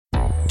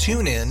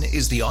TuneIn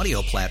is the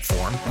audio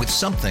platform with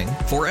something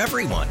for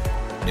everyone.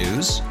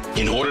 News.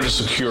 In order to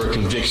secure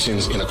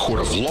convictions in a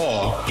court of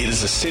law, it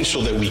is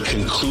essential that we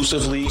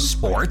conclusively.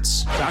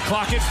 Sports. Got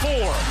clock at 4.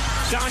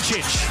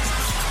 Doncic.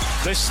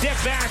 The step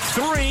back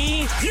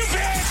 3. You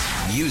bet.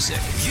 Music.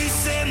 You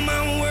set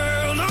my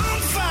world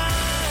on fire.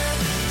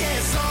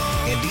 Yes,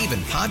 and even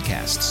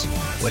podcasts.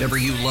 Whatever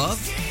you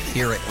love,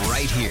 hear it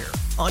right here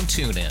on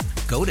TuneIn.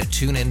 Go to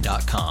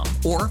TuneIn.com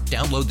or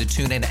download the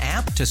TuneIn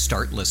app to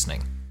start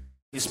listening.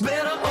 it's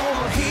better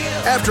over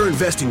here. After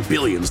investing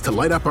billions to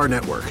light up our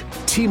network,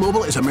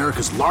 T-Mobile is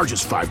America's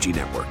largest 5G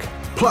network.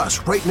 Plus,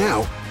 right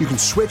now, you can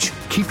switch,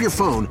 keep your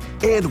phone,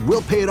 and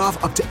we'll pay it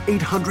off up to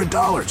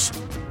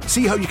 $800.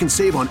 See how you can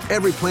save on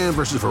every plan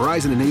versus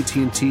Verizon and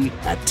AT&T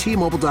at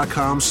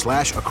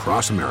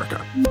T-Mobile.com/across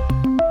America.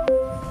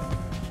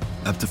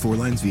 Up to 4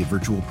 lines via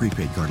virtual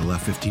prepaid card. Allow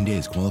 15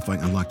 days. Qualifying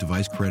unlocked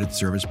device credit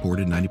service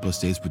ported 90+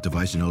 states with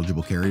device and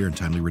eligible carrier and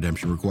timely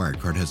redemption required.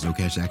 Card has no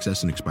cash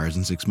access and expires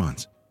in 6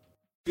 months.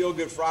 Feel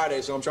Good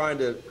Friday, so I'm trying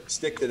to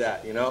stick to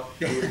that, you know?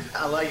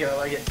 I like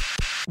it.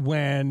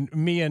 When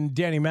me and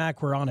Danny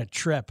Mac were on a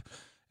trip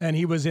and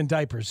he was in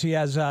diapers. He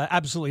has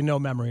absolutely no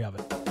memory of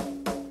it.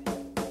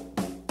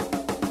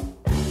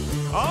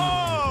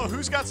 Oh,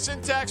 who's got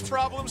syntax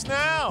problems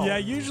now? Yeah,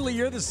 usually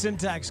you're the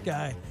syntax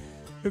guy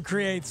who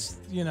creates,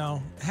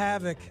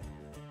 havoc.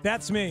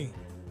 That's me.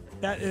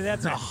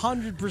 That's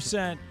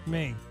 100%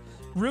 me.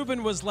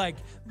 Ruben was like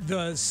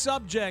the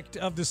subject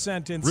of the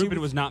sentence. Ruben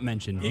was not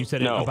mentioned. You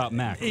said it about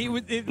Mac.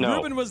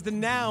 Ruben was the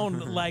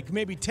noun like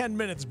maybe 10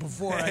 minutes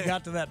before I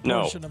got to that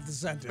portion of the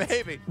sentence.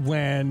 Maybe.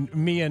 When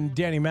me and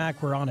Danny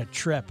Mac were on a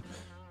trip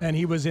and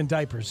he was in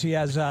diapers. He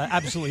has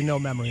absolutely no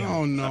memory of it.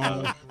 Oh,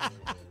 no.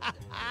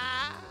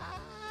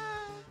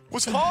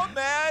 Was Hall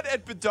mad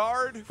at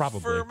Bedard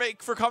Probably.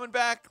 for coming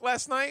back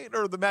last night,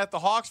 or mad at the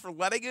Hawks for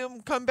letting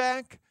him come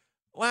back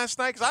last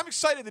night? Because I'm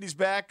excited that he's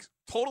back,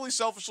 totally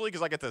selfishly,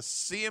 because I get to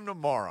see him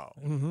tomorrow.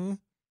 Mm-hmm.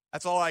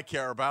 That's all I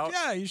care about.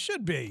 Yeah, you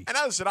should be. And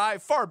listen,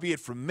 far be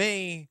it from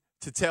me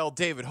to tell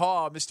David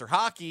Haw, Mr.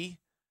 Hockey,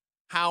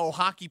 how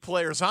hockey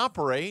players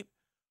operate,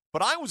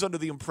 but I was under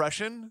the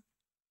impression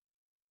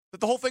that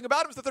the whole thing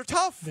about him is that they're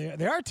tough.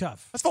 They are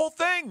tough. That's the whole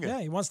thing.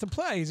 Yeah, he wants to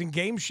play. He's in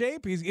game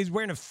shape. He's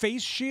wearing a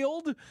face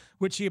shield,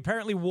 which he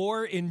apparently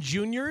wore in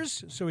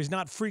juniors, so he's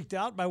not freaked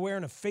out by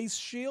wearing a face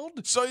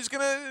shield. So he's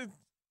gonna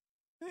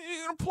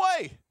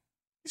play.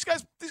 These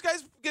guys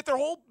get their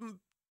whole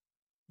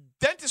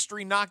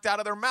dentistry knocked out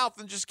of their mouth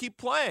and just keep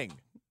playing.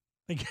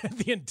 They get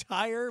the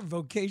entire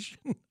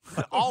vocation.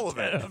 All of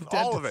it.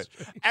 All of it.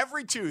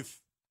 Every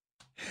tooth.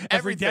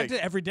 Every Everything.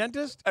 Every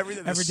dentist. Every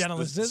dental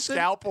the assistant.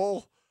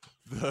 Scalpel.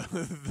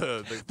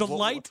 The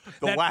light,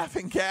 the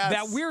laughing gas,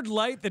 that weird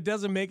light that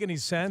doesn't make any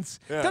sense.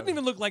 Yeah. Doesn't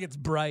even look like it's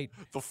bright.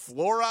 the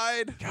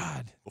fluoride,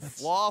 God, the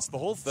floss, the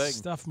whole thing.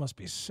 Stuff must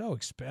be so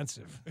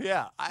expensive.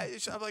 Yeah, I'm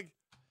like,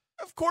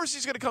 of course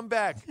he's gonna come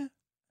back.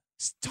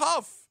 It's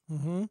tough.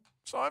 Mm-hmm.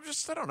 So I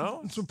don't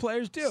know. That's what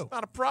players do. It's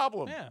not a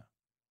problem. Yeah,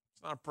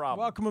 It's not a problem.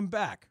 welcome him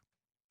back.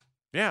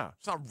 Yeah,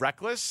 it's not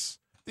reckless.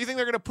 Do you think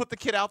they're gonna put the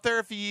kid out there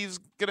if he's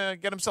gonna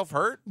get himself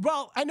hurt?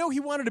 Well, I know he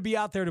wanted to be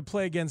out there to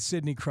play against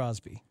Sidney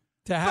Crosby.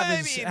 To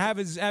have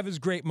his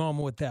great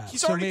moment with that.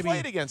 He's already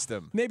played against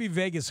him. Maybe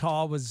Vegas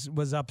Hall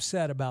was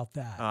upset about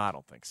that. I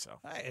don't think so.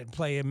 I'd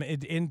play him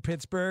in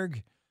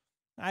Pittsburgh.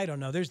 I don't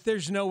know.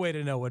 There's no way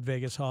to know what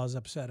Vegas Hall is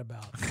upset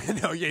about.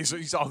 No, yeah, so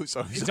he's always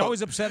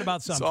upset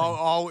about something.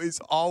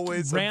 Always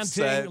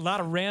ranting, upset. a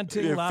lot of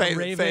ranting, a lot of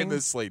raving.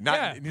 Famously,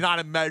 not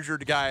a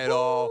measured guy at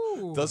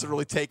all. Doesn't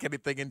really take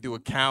anything into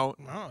account.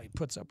 No, he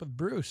puts up with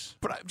Bruce.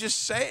 But I'm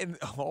just saying.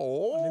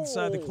 Oh,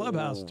 inside the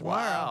clubhouse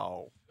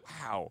tomorrow.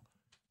 Wow.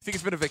 You think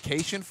it's been a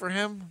vacation for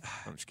him?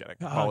 I'm just kidding.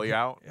 Call you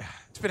out.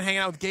 It's been hanging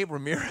out with Gabe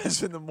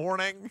Ramirez in the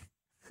morning.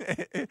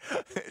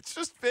 It's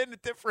just been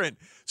different.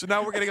 So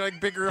now we're getting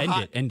like bigger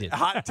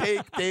hot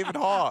take David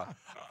Haw.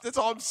 That's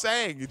all I'm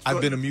saying.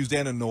 I've been amused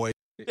and annoyed.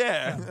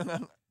 Yeah.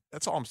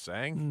 That's all I'm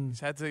saying.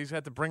 He's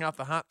had to bring out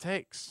the hot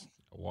takes.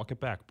 Walk it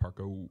back,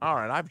 Parko. All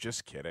right, I'm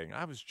just kidding.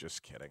 I was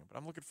just kidding, but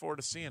I'm looking forward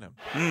to seeing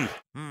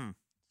him.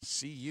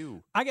 See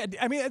you.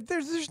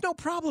 There's no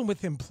problem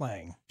with him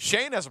playing.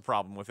 Shane has a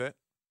problem with it.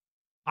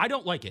 I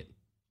don't like it.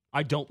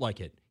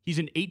 He's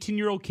an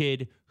 18-year-old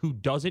kid who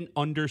doesn't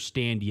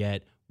understand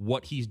yet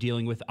what he's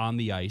dealing with on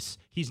the ice.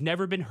 He's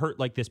never been hurt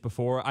like this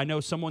before. I know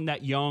someone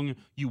that young,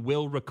 you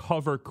will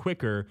recover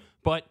quicker,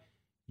 but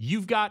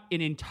you've got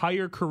an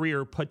entire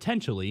career,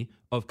 potentially,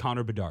 of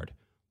Connor Bedard.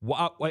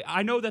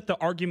 I know that the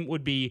argument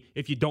would be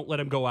if you don't let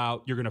him go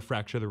out, you're going to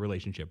fracture the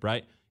relationship,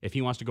 right? If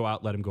he wants to go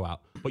out, let him go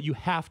out. But you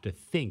have to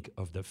think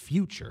of the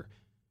future.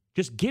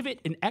 Just give it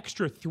an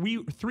extra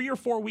three or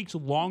 4 weeks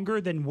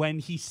longer than when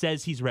he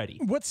says he's ready.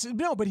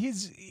 But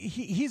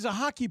he's a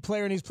hockey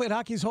player and he's played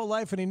hockey his whole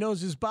life and he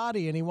knows his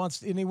body and he wants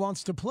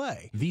to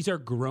play. These are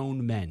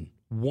grown men.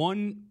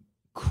 One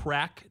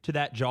crack to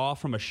that jaw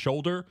from a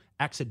shoulder,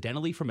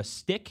 accidentally from a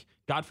stick.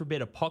 God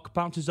forbid a puck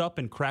bounces up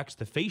and cracks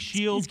the face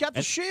shield. He's got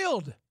the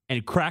shield. And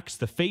it cracks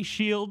the face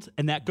shield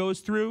and that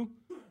goes through.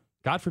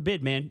 God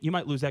forbid, man, you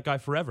might lose that guy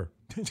forever.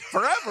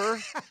 Forever?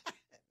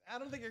 I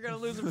don't think you're going to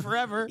lose him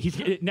forever.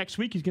 Next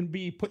week, he's going to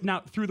be putting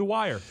out Through the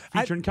Wire,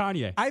 featuring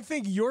Kanye. I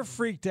think you're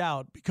freaked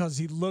out because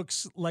he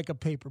looks like a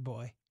paper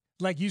boy.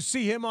 Like, you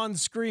see him on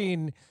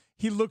screen,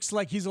 he looks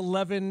like he's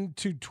 11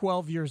 to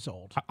 12 years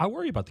old. I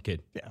worry about the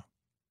kid. Yeah.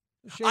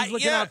 Shane's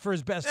looking out for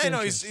his best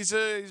interest. No, he's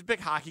a big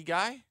hockey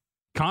guy.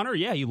 Connor,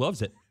 yeah, he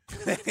loves it.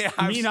 Yeah,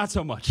 Me, not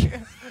so much.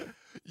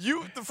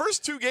 The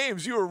first 2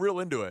 games, you were real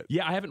into it.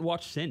 Yeah, I haven't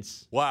watched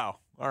since. Wow.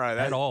 All right.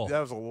 At all. That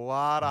was a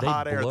lot of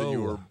hot air that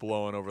you were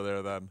blowing over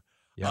there then.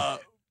 Yeah.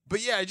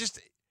 But yeah,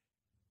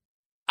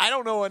 I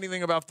don't know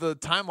anything about the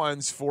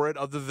timelines for it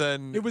other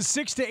than it was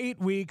 6 to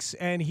 8 weeks,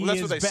 and he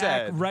is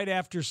back right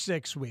after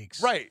 6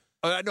 weeks. Right.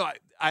 No,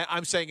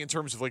 I'm saying in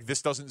terms of like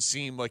this doesn't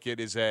seem like it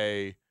is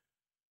a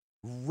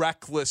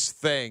reckless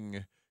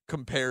thing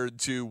compared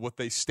to what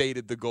they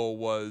stated the goal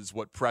was,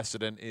 what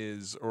precedent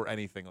is, or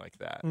anything like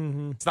that.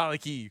 Mm-hmm. It's not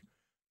like he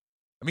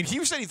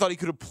said he thought he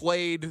could have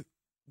played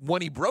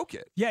when he broke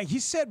it. Yeah, he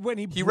said when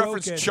he broke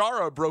referenced it.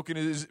 Chara breaking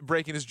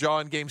his jaw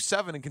in Game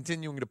 7 and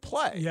continuing to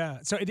play. Yeah,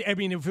 so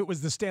if it was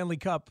the Stanley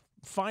Cup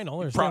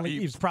final, he's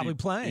probably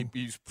playing.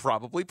 He's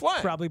probably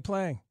playing. Probably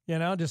playing.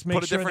 Just make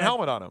put a different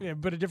helmet on him. Yeah,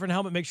 put a different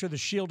helmet. Make sure the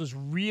shield is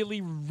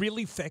really,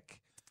 really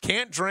thick.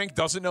 Can't drink,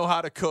 doesn't know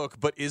how to cook,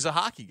 but is a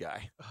hockey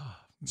guy.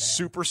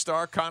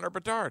 Superstar Connor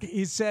Bedard.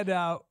 He said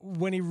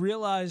when he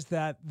realized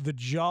that the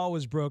jaw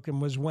was broken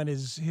was when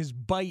his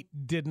bite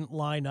didn't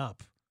line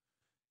up.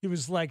 He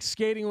was like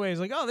skating away. He's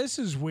like, oh, this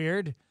is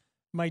weird.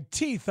 My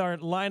teeth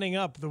aren't lining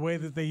up the way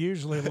that they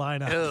usually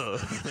line up.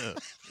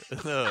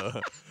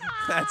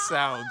 That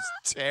sounds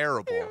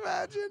terrible. Can you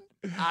imagine?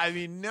 I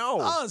mean, no.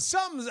 Oh,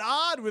 something's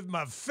odd with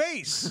my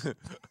face.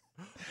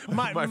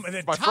 My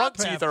front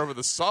teeth are over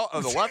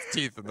the left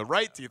teeth, and the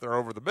right teeth are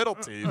over the middle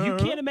teeth. You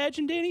can't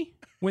imagine, Danny,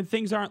 when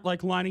things aren't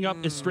like lining up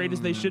as straight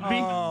as they should be.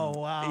 Oh,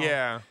 wow.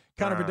 Yeah.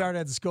 Connor Bedard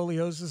had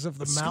scoliosis of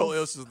the mouth.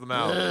 Scoliosis of the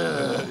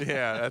mouth.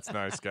 Yeah, that's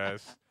nice,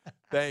 guys.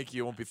 Thank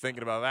you. Won't be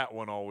thinking about that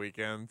one all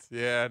weekend.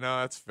 Yeah, no,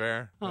 that's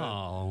fair.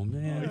 Oh,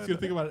 man. He's going to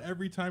think about it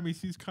every time he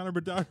sees Connor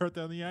Bedard out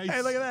there on the ice.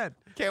 Hey, look at that.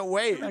 Can't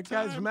wait. That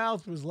guy's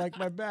mouth was like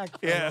my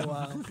back for a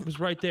while. It was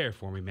right there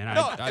for me, man.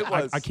 No, it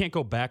was. I can't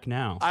go back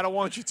now. I don't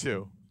want you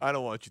to.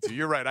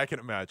 You're right. I can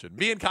imagine.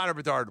 Me and Connor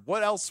Bedard,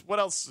 what else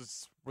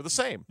we're the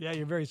same. Yeah,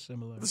 you're very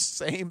similar. The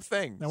same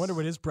thing. I wonder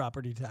what his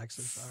property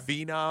taxes are.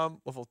 Phenom,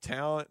 level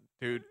talent.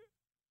 Dude,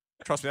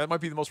 trust me, that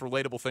might be the most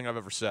relatable thing I've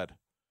ever said.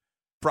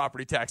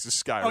 Property taxes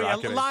skyrocketing. Oh,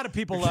 yeah, a lot of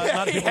people with you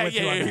on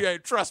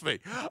that. Trust me.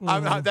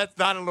 Mm-hmm. That's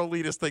not an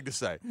elitist thing to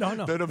say. No.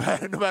 No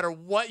matter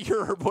what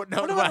you're putting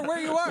out. No matter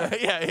where you are.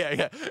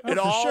 Yeah. It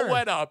all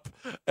went up,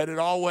 and it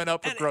all went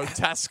up a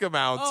grotesque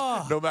amount,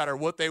 no matter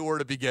what they were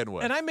to begin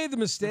with. And I made the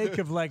mistake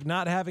of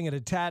not having it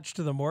attached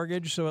to the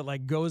mortgage, so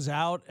it goes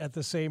out at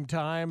the same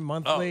time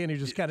monthly, and you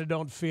just kind of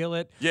don't feel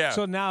it. Yeah.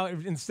 So now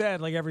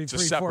instead, every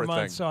 3-4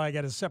 months, so I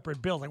get a separate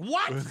bill. What?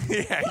 What is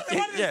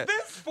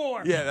this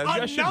for? Yeah,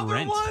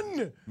 another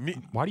one.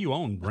 Why do you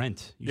own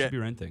rent? You should be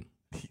renting.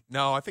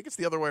 No, I think it's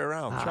the other way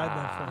around. I tried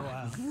that for a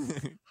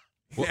while.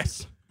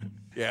 Whoops.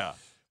 Yeah.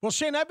 Well,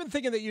 Shane, I've been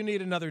thinking that you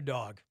need another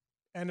dog.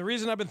 And the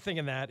reason I've been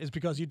thinking that is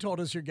because you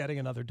told us you're getting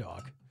another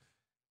dog.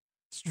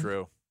 It's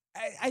true.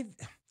 I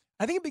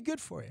think it'd be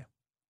good for you.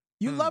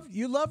 You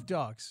love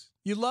dogs.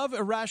 You love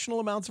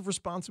irrational amounts of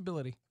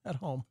responsibility at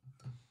home.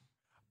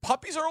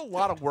 Puppies are a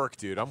lot of work,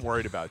 dude. I'm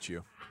worried about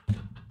you.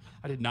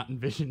 I did not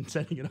envision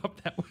setting it up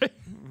that way.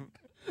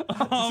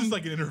 This is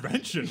like an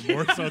intervention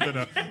more so than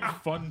a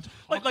fun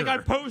talker. Like I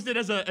posed it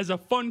as a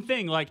fun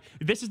thing. Like,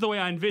 this is the way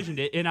I envisioned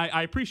it, and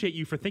I appreciate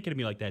you for thinking of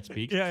me like that,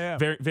 Speaks. Yeah.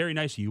 Very, very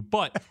nice of you.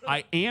 But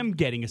I am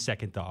getting a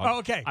second dog. Oh,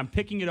 okay. I'm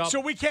picking it up. So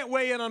we can't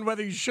weigh in on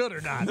whether you should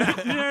or not.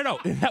 No.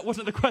 That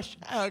wasn't the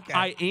question. Okay.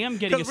 I am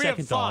getting a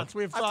second dog.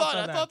 We have thoughts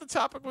on that. I thought the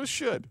topic was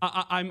should.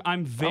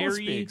 I'm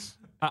very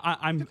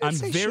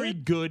very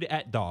good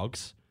at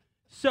dogs.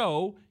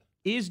 So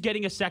is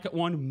getting a second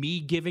one me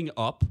giving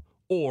up?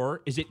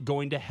 Or is it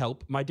going to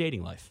help my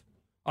dating life?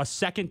 A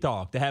second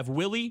dog to have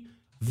Willie,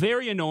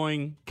 very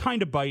annoying,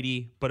 kind of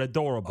bitey, but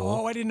adorable.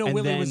 Oh, I didn't know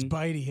Willie was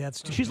bitey.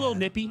 That's too she's bad. a little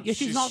nippy. Yeah,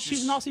 she's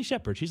an Aussie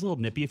Shepherd. She's a little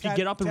nippy. If you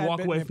get up and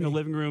walk away from the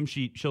living room,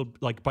 she'll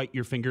bite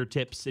your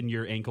fingertips and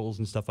your ankles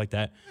and stuff like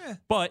that.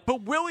 But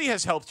Willie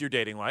has helped your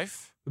dating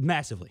life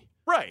massively.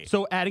 Right.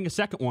 So adding a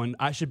second one,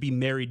 I should be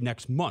married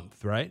next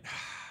month, right?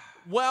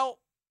 Well,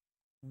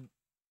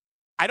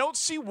 I don't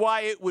see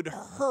why it would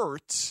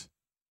hurt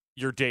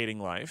your dating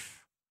life.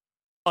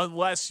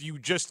 Unless you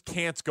just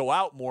can't go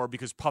out more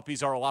because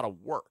puppies are a lot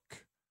of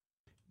work.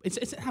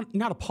 It's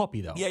not a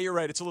puppy, though. Yeah, you're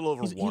right. It's a little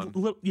over one.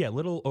 A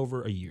little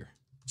over a year.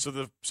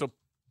 So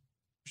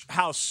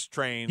house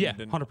trained. Yeah,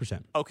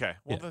 100%. Okay.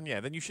 Well,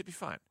 then you should be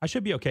fine. I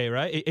should be okay,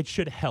 right? It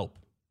should help.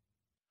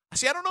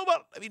 See, I don't know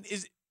about,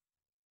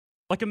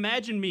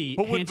 imagine me,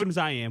 handsome as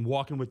I am,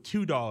 walking with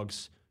two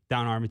dogs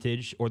down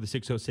Armitage or the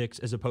 606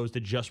 as opposed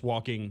to just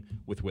walking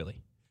with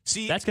Willie.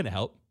 See, that's going to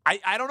help.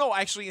 I don't know.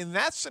 Actually, in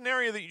that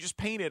scenario that you just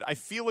painted, I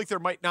feel like there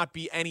might not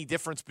be any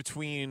difference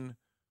between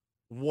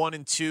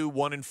 1-2,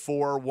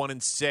 1-4,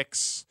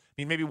 1-6.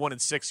 I mean, maybe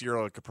 1-6,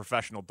 you're like a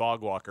professional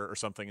dog walker or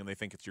something, and they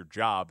think it's your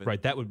job. And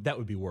right, that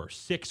would be worse.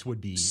 6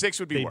 would be. 6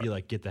 would be they'd worse. be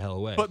like, get the hell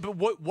away. But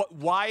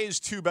why is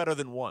 2 better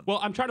than 1? Well,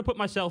 I'm trying to put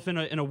myself in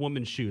a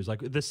woman's shoes. Like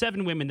the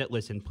 7 women that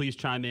listen, please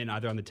chime in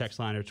either on the text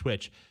line or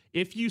Twitch.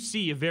 If you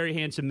see a very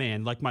handsome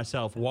man like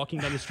myself walking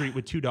down the street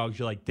with 2 dogs,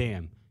 you're like,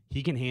 damn,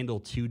 he can handle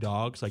 2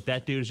 dogs. Like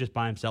that dude is just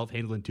by himself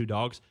handling 2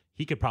 dogs.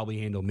 He could probably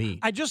handle me.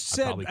 I just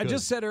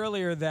said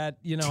earlier that,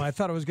 I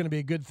thought it was going to be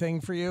a good thing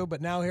for you, but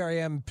now here I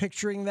am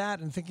picturing that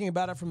and thinking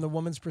about it from the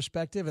woman's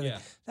perspective, and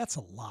that's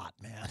a lot,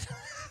 man.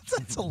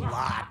 That's a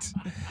lot.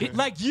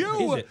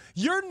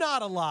 You're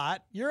not a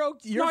lot. You're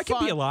no, I fine.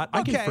 can be a lot.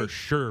 I can for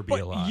sure be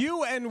a lot.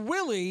 You and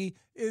Willie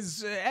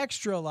is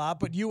extra a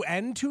lot, but you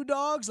and 2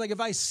 dogs, like if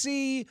I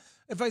see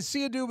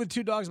a dude with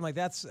 2 dogs, I'm like,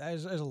 there's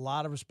a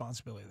lot of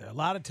responsibility there, a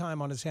lot of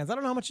time on his hands. I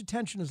don't know how much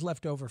attention is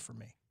left over for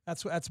me.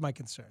 That's my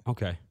concern.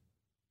 Okay.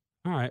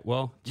 All right,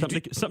 well,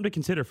 something to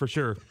consider for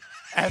sure.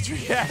 After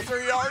he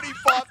already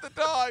fought the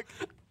dog.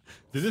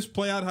 Did this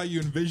play out how you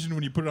envisioned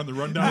when you put it on the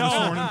rundown this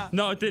morning?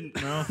 No, it didn't.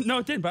 No,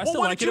 it didn't. But I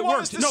still what like did it. you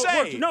want us to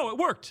say? No, it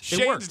worked.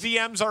 Shane's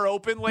DMs are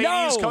open,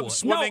 ladies. Come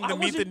swimming to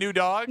meet the new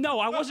dog.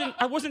 No, I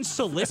wasn't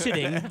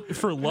soliciting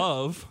for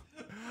love.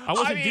 I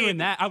wasn't doing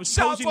that. I was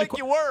sounds posing like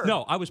you were.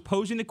 No, I was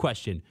posing the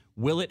question: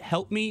 will it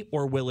help me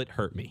or will it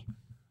hurt me?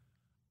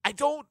 I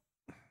don't.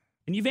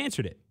 And you've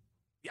answered it.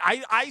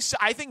 I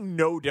think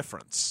no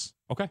difference.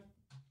 Okay.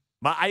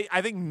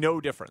 I think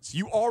no difference.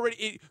 You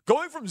already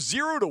going from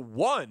 0 to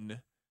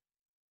 1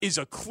 is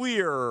a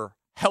clear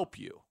help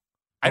you.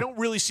 I don't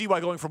really see why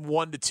going from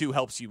 1 to 2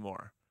 helps you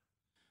more.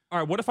 All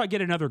right, what if I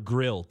get another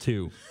grill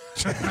too?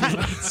 See,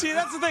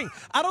 that's the thing.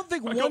 I don't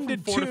think 1 to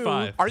 2. 4 to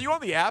 5. Are you on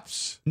the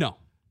apps? No.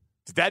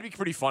 That'd be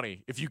pretty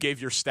funny if you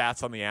gave your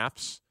stats on the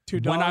apps. 2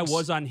 dogs. When I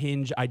was on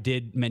Hinge, I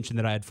did mention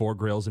that I had 4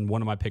 grills, and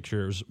one of my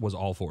pictures was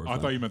all 4 of them. I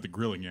thought you meant the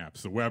grilling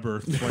apps, the Weber,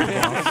 Flavor.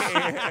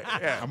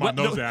 I'm on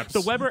those apps.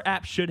 The Weber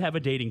app should have a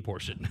dating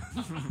portion.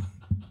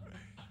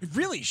 It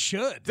really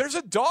should. There's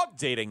a dog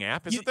dating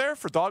app, isn't there,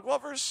 for dog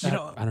lovers? I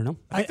don't know.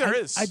 I think there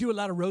is. I do a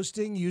lot of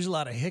roasting, use a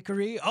lot of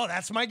hickory. Oh,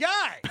 that's my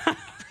guy.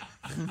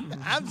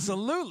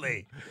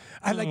 Absolutely.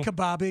 I like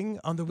kebabbing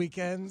on the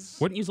weekends.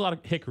 Wouldn't use a lot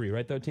of hickory,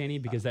 right, though, Tanny?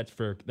 Because that's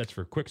for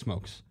quick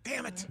smokes.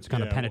 Damn it. It's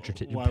kind of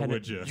penetrative. Why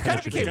would you? You kind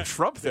of became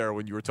Trump there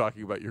when you were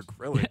talking about your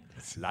grilling.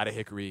 A lot of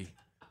hickory.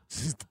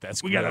 This is the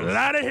best. We got a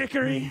lot of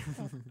hickory.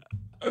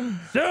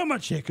 So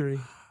much hickory.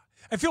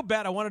 I feel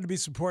bad. I wanted to be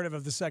supportive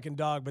of the second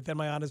dog, but then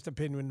my honest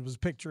opinion was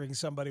picturing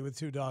somebody with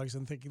 2 dogs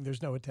and thinking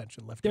there's no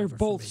attention left They're over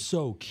both for me.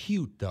 so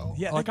cute, though.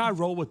 Yeah, like I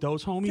roll with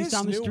those homies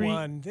down the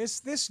street.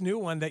 This new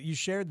one that you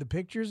shared the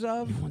pictures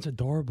of. That one's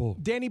adorable.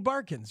 Danny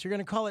Barkins. You're going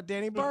to call it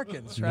Danny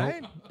Barkins,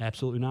 right? Nope,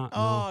 absolutely not.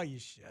 Oh, no. you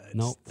should.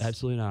 Nope,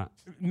 absolutely not.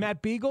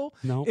 Matt Beagle?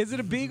 No. Is it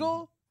a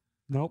Beagle?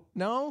 Nope.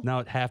 No?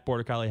 No, half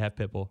Border Collie, half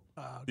Pitbull.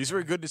 These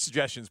were good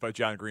suggestions by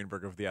John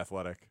Greenberg of The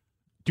Athletic.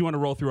 Do you want to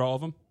roll through all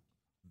of them?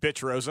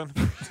 Bitch Rosen.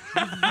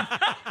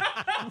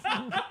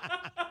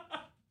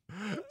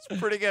 It's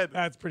pretty good.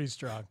 That's pretty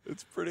strong.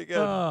 It's pretty good.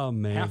 Oh,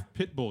 man. Half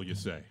pit bull, you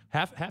say?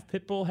 Half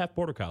Pitbull, half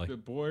Border Collie. A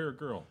boy or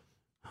girl?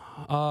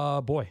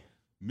 Boy.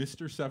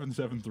 Mr.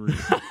 773.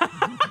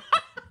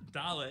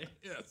 Dale.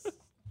 Yes.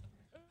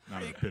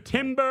 Not a pit.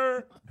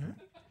 Timber.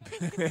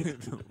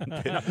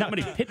 not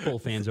many Pitbull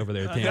fans over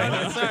there, Tim.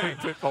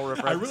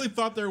 I really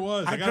thought there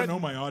was. I got to know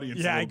my audience.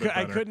 Yeah, a little bit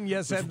I better. couldn't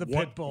and the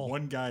Pitbull.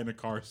 One guy in a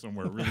car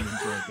somewhere really enjoyed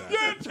that.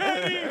 Yeah,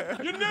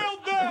 Teddy, you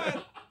nailed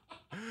that.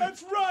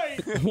 That's right.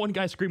 One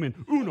guy screaming,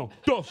 "Uno,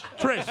 dos,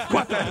 tres,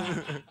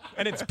 cuatro,"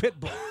 and it's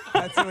Pitbull.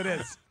 That's who it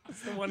is.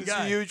 It's the one He's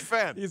guy. a huge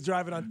fan. He's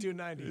driving on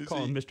 290.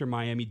 Call him Mr.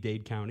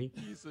 Miami-Dade County.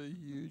 He's a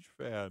huge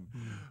fan.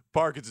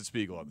 Parkins and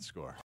Spiegel on The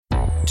Score.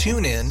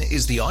 TuneIn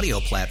is the audio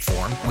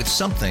platform with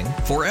something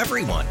for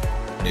everyone.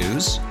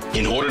 News.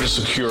 In order to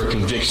secure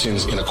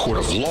convictions in a court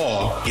of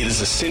law, it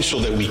is essential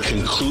that we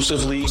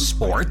conclusively.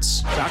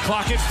 Sports. Shot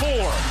clock at 4.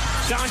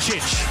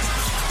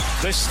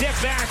 Doncic. The step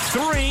back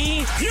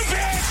 3. You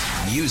bet.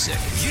 Music.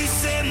 You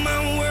set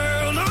my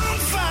world on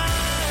fire.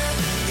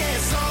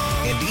 Yes,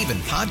 and even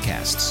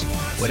podcasts.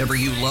 Whatever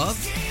you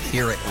love,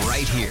 hear it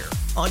right here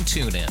on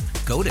TuneIn.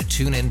 Go to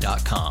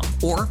TuneIn.com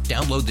or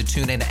download the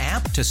TuneIn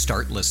app to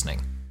start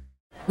listening.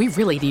 We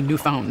really need new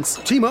phones.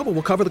 T-Mobile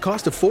will cover the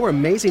cost of 4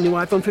 amazing new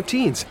iPhone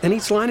 15s, and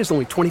each line is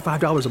only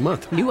 $25 a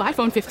month. New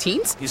iPhone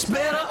 15s? It's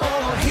better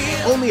over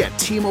here. Only at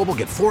T-Mobile,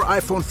 get 4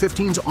 iPhone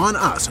 15s on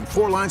us and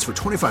 4 lines for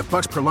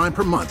 $25 per line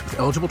per month with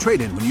eligible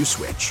trade-in when you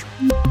switch.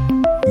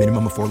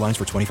 Minimum of 4 lines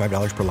for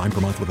 $25 per line per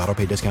month with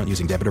autopay discount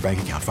using debit or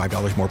bank account.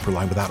 $5 more per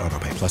line without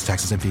autopay, plus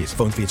taxes and fees.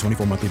 Phone fee at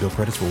 24 monthly bill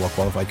credits for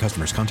well-qualified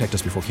customers. Contact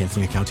us before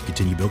canceling account to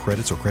continue bill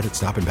credits or credit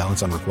stop and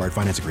balance on required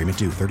finance agreement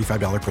due.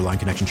 $35 per line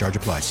connection charge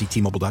applies. See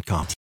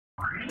T-Mobile.com.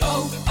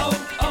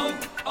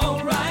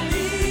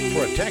 O'Reilly.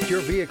 For a Protect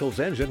your vehicle's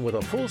engine with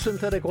a full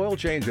synthetic oil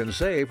change and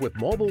save with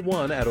Mobil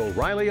 1 at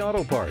O'Reilly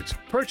Auto Parts.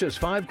 Purchase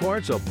 5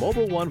 quarts of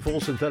Mobil 1 full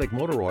synthetic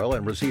motor oil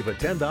and receive a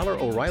 $10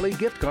 O'Reilly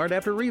gift card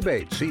after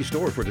rebate. See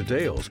store for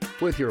details.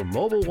 With your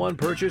Mobil 1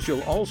 purchase,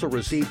 you'll also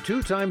receive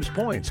 2 times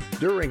points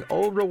during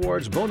O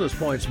Rewards Bonus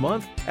Points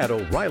Month at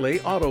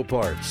O'Reilly Auto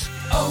Parts.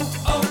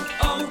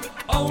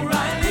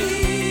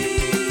 O'Reilly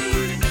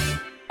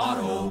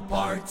Auto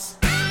Parts.